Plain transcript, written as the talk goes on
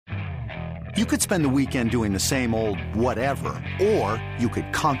You could spend the weekend doing the same old whatever, or you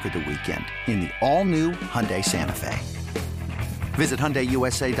could conquer the weekend in the all-new Hyundai Santa Fe. Visit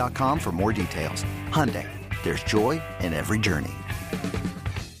HyundaiUSA.com for more details. Hyundai, there's joy in every journey.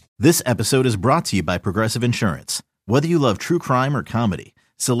 This episode is brought to you by Progressive Insurance. Whether you love true crime or comedy,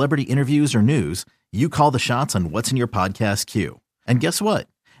 celebrity interviews or news, you call the shots on what's in your podcast queue. And guess what?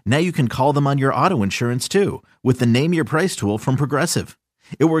 Now you can call them on your auto insurance too with the Name Your Price tool from Progressive.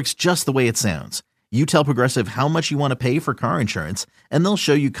 It works just the way it sounds. You tell Progressive how much you want to pay for car insurance, and they'll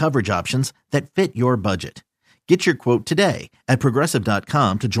show you coverage options that fit your budget. Get your quote today at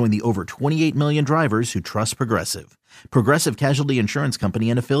Progressive.com to join the over 28 million drivers who trust Progressive. Progressive Casualty Insurance Company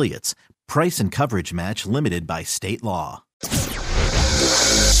and Affiliates. Price and coverage match limited by state law.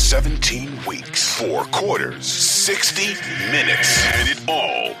 17 weeks, 4 quarters, 60 minutes, and it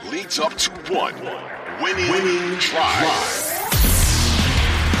all leads up to one winning drive.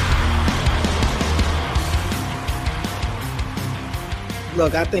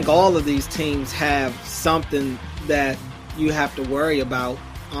 Look, I think all of these teams have something that you have to worry about.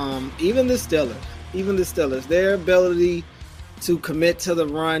 Even the Steelers, their ability to commit to the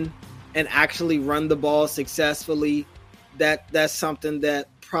run and actually run the ball successfully, that's something that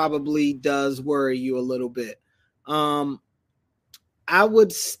probably does worry you a little bit. I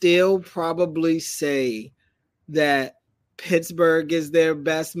would still probably say that Pittsburgh is their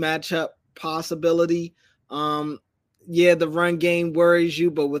best matchup possibility. Yeah, the run game worries you,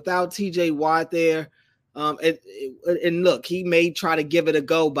 but without TJ Watt there, and look, he may try to give it a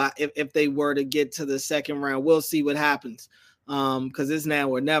go if they were to get to the second round. We'll see what happens because it's now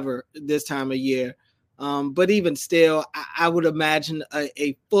or never this time of year. But even still, I would imagine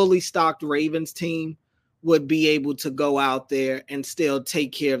a fully stocked Ravens team would be able to go out there and still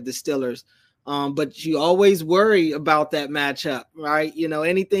take care of the Steelers. But you always worry about that matchup, right? You know,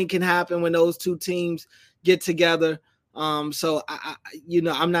 anything can happen when those two teams get together. So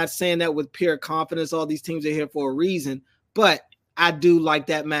I'm not saying that with pure confidence. All these teams are here for a reason, but I do like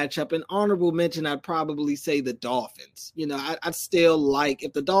that matchup. An honorable mention, I'd probably say the Dolphins. You know, I'd still like,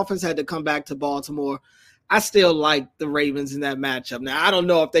 if the Dolphins had to come back to Baltimore, I still like the Ravens in that matchup. Now, I don't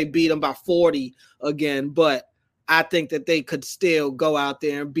know if they beat them by 40 again, but I think that they could still go out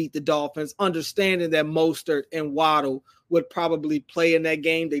there and beat the Dolphins, understanding that Mostert and Waddle would probably play in that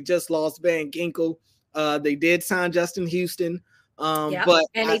game. They just lost Van Ginkel. They did sign Justin Houston. But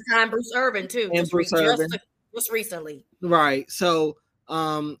they signed Bruce Irvin too. And Bruce Irvin. Just recently. Right. So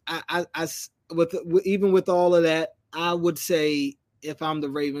even with all of that, I would say if I'm the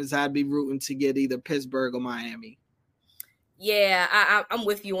Ravens, I'd be rooting to get either Pittsburgh or Miami. Yeah, I'm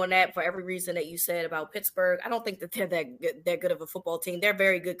with you on that for every reason that you said about Pittsburgh. I don't think that they're good of a football team. They're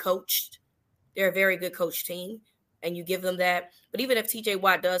very good coached. They're a very good coach team, and you give them that. But even if TJ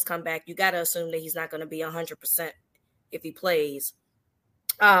Watt does come back, you got to assume that he's not going to be 100% if he plays.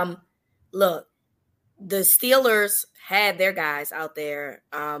 Look, the Steelers had their guys out there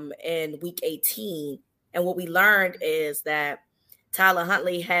in week 18. And what we learned is that Tyler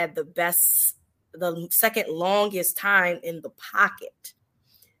Huntley had the second longest time in the pocket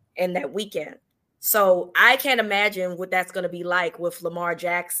in that weekend. So I can't imagine what that's going to be like with Lamar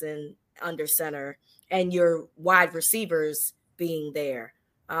Jackson under center and your wide receivers being there.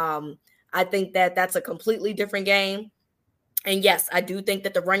 I think that that's a completely different game. And yes, I do think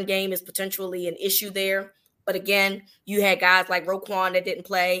that the run game is potentially an issue there. But again, you had guys like Roquan that didn't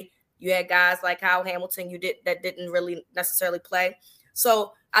play. You had guys like Kyle Hamilton that didn't really necessarily play.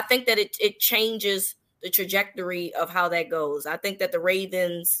 So I think that it changes the trajectory of how that goes. I think that the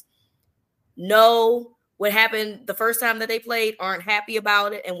Ravens know what happened the first time that they played, aren't happy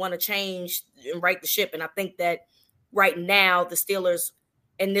about it, and want to change and right the ship. And I think that right now the Steelers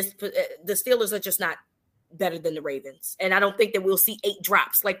are just not better than the Ravens. And I don't think that we'll see 8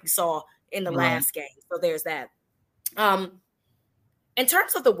 drops like we saw in the last game. So there's that. In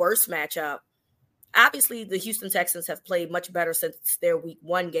terms of the worst matchup, obviously the Houston Texans have played much better since their week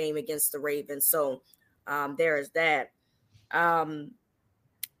 1 game against the Ravens. So there is that.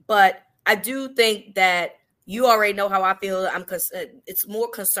 But I do think that you already know how I feel. It's more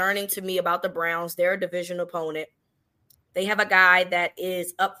concerning to me about the Browns. They're a division opponent. They have a guy that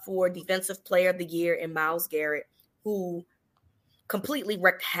is up for Defensive Player of the Year in Myles Garrett, who completely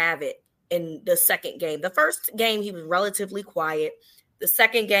wreaked havoc in the second game. The first game, he was relatively quiet. The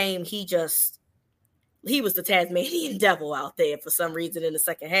second game, he was the Tasmanian devil out there for some reason in the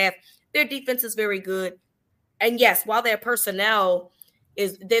second half. Their defense is very good. And yes, while their personnel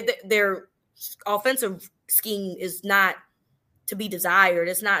is their offensive scheme is not to be desired,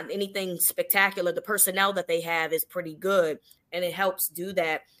 it's not anything spectacular. The personnel that they have is pretty good, and it helps do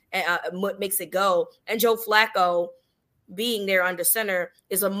that. makes it go. And Joe Flacco being there under center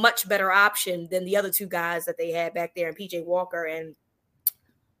is a much better option than the other two guys that they had back there, and PJ Walker and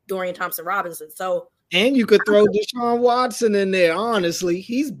Dorian Thompson-Robinson. So, and you could throw Deshaun Watson in there. Honestly,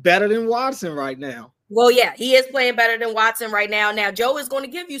 he's better than Watson right now. Well, yeah, he is playing better than Watson right now. Now, Joe is going to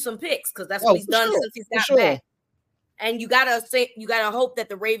give you some picks because that's what he's done since he's got back. And you gotta hope that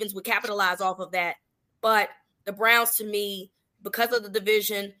the Ravens would capitalize off of that. But the Browns, to me, because of the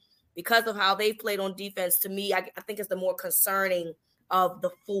division, because of how they've played on defense, to me, I think it's the more concerning of the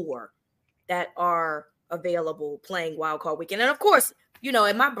four that are available playing Wild Card Weekend. And of course,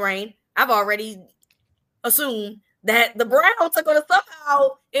 in my brain, I've already assumed that the Browns are going to somehow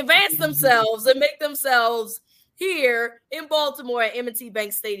advance themselves and make themselves here in Baltimore at M&T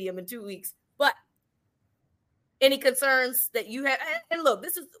Bank Stadium in 2 weeks. But any concerns that you have? And look,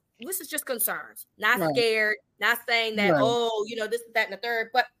 this is just concerns, not scared, not saying that, this, that, and the third.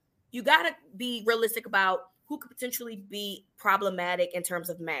 But you got to be realistic about who could potentially be problematic in terms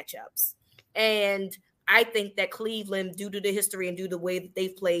of matchups. And I think that Cleveland, due to the history and due to the way that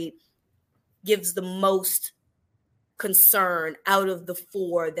they've played, gives the most concern out of the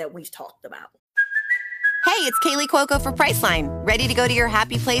four that we've talked about. Hey, it's Kaylee Cuoco for Priceline. Ready to go to your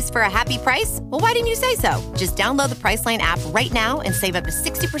happy place for a happy price? Well, why didn't you say so? Just download the Priceline app right now and save up to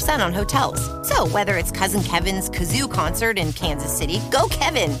 60% on hotels. So whether it's Cousin Kevin's Kazoo Concert in Kansas City, go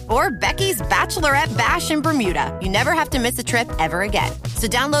Kevin, or Becky's Bachelorette Bash in Bermuda, you never have to miss a trip ever again. So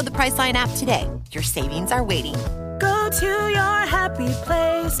download the Priceline app today. Your savings are waiting. Go to your happy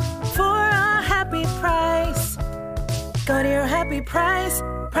place for a happy price. Go to your happy price,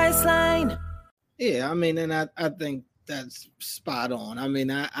 Priceline. Yeah, I mean, and I think that's spot on. I mean,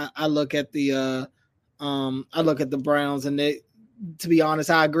 I look at the Browns, and they, to be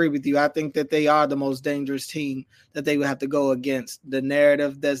honest, I agree with you. I think that they are the most dangerous team that they would have to go against. The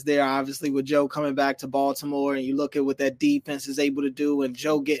narrative that's there, obviously, with Joe coming back to Baltimore, and you look at what that defense is able to do, and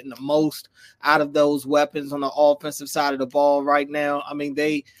Joe getting the most out of those weapons on the offensive side of the ball right now. I mean,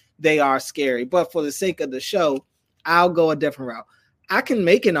 they are scary. But for the sake of the show, I'll go a different route. I can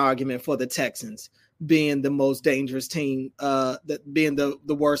make an argument for the Texans being the most dangerous team, that being the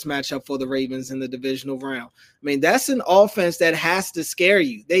worst matchup for the Ravens in the divisional round. I mean, that's an offense that has to scare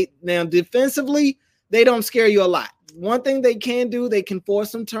you. Now defensively, they don't scare you a lot. One thing they can do, they can force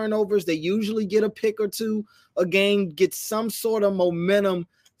some turnovers. They usually get a pick or two a game, get some sort of momentum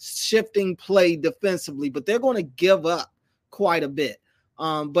shifting play defensively, but they're going to give up quite a bit.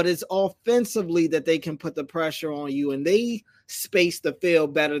 But it's offensively that they can put the pressure on you, and they space the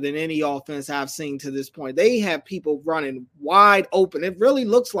field better than any offense I've seen to this point. They have people running wide open. It really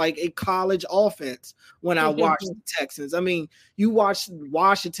looks like a college offense when I watch the Texans. I mean, you watch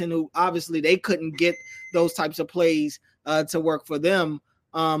Washington, who obviously they couldn't get those types of plays to work for them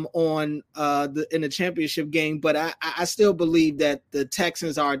in the championship game. But I still believe that the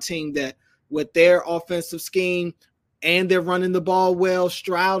Texans are a team that, with their offensive scheme, and they're running the ball well,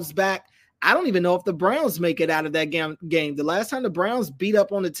 Stroud's back. I don't even know if the Browns make it out of that game. The last time the Browns beat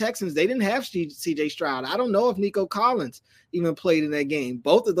up on the Texans, they didn't have C.J. Stroud. I don't know if Nico Collins even played in that game.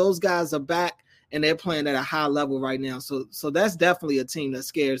 Both of those guys are back, and they're playing at a high level right now. So that's definitely a team that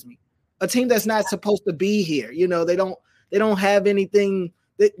scares me. A team that's not supposed to be here. They don't have anything.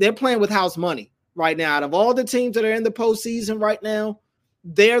 They're playing with house money right now. Out of all the teams that are in the postseason right now,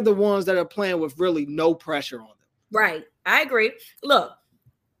 they're the ones that are playing with really no pressure on them. Right. I agree. Look,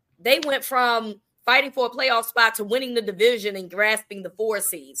 they went from fighting for a playoff spot to winning the division and grasping the 4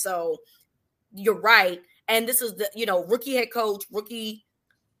 seed. So you're right. And this is the, rookie head coach, rookie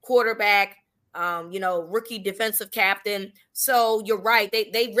quarterback, rookie defensive captain. So you're right.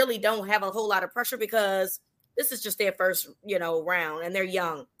 They really don't have a whole lot of pressure because this is just their first, round, and they're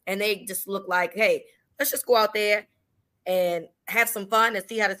young, and they just look like, hey, let's just go out there and have some fun and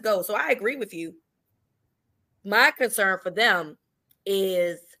see how this goes. So I agree with you. My concern for them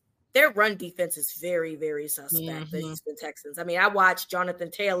is their run defense is very, very suspect, the Houston Texans. I mean, I watched Jonathan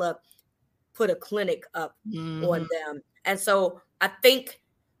Taylor put a clinic up on them. And so I think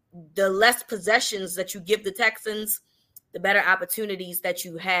the less possessions that you give the Texans, the better opportunities that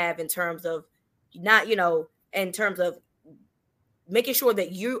you have in terms of in terms of making sure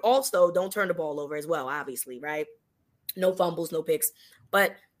that you also don't turn the ball over as well, obviously, right? No fumbles, no picks.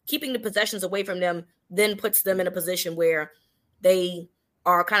 But keeping the possessions away from them then puts them in a position where they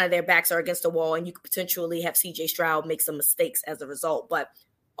are kind of, their backs are against the wall, and you could potentially have CJ Stroud make some mistakes as a result. But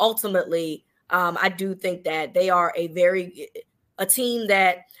ultimately, I do think that they are a team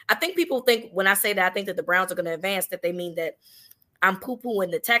that I think people think, when I say that I think that the Browns are going to advance, that they mean that I'm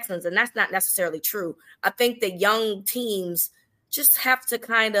poo-pooing the Texans, and that's not necessarily true. I think that young teams just have to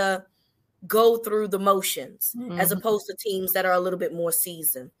kind of go through the motions as opposed to teams that are a little bit more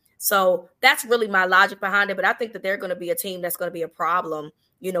seasoned. So that's really my logic behind it. But I think that they're going to be a team that's going to be a problem,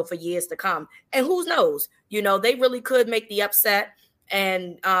 for years to come. And who knows, they really could make the upset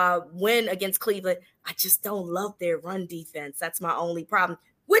and win against Cleveland. I just don't love their run defense. That's my only problem,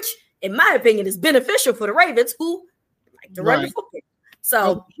 which in my opinion is beneficial for the Ravens, who like to run the football.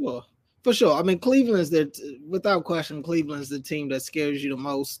 So for sure. I mean, Cleveland's without question, Cleveland's the team that scares you the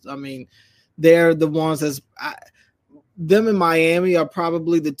most. I mean, they're the ones them and Miami are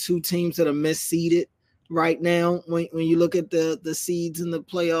probably the two teams that are misseeded right now. When you look at the seeds in the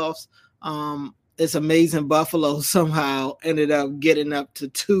playoffs, it's amazing Buffalo somehow ended up getting up to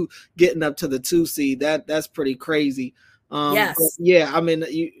the 2 seed. That's pretty crazy. Yes. Yeah. I mean,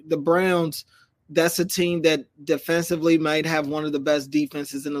 the Browns, that's a team that defensively might have one of the best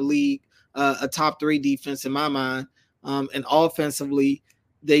defenses in the league, a top 3 defense in my mind. And offensively,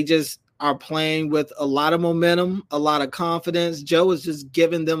 they just are playing with a lot of momentum, a lot of confidence. Joe is just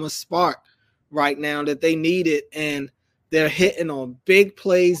giving them a spark right now that they needed, and they're hitting on big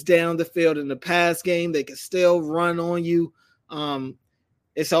plays down the field in the pass game. They can still run on you.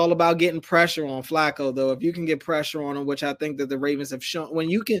 It's all about getting pressure on Flacco, though. If you can get pressure on him, which I think that the Ravens have shown,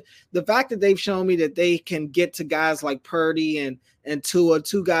 the fact that they've shown me that they can get to guys like Purdy and Tua,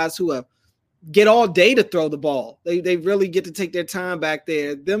 2 guys who have get all day to throw the ball. They really get to take their time back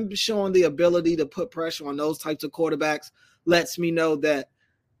there. Them showing the ability to put pressure on those types of quarterbacks lets me know that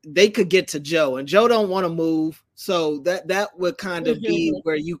they could get to Joe, and Joe don't want to move. So that would kind of be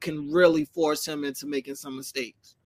where you can really force him into making some mistakes.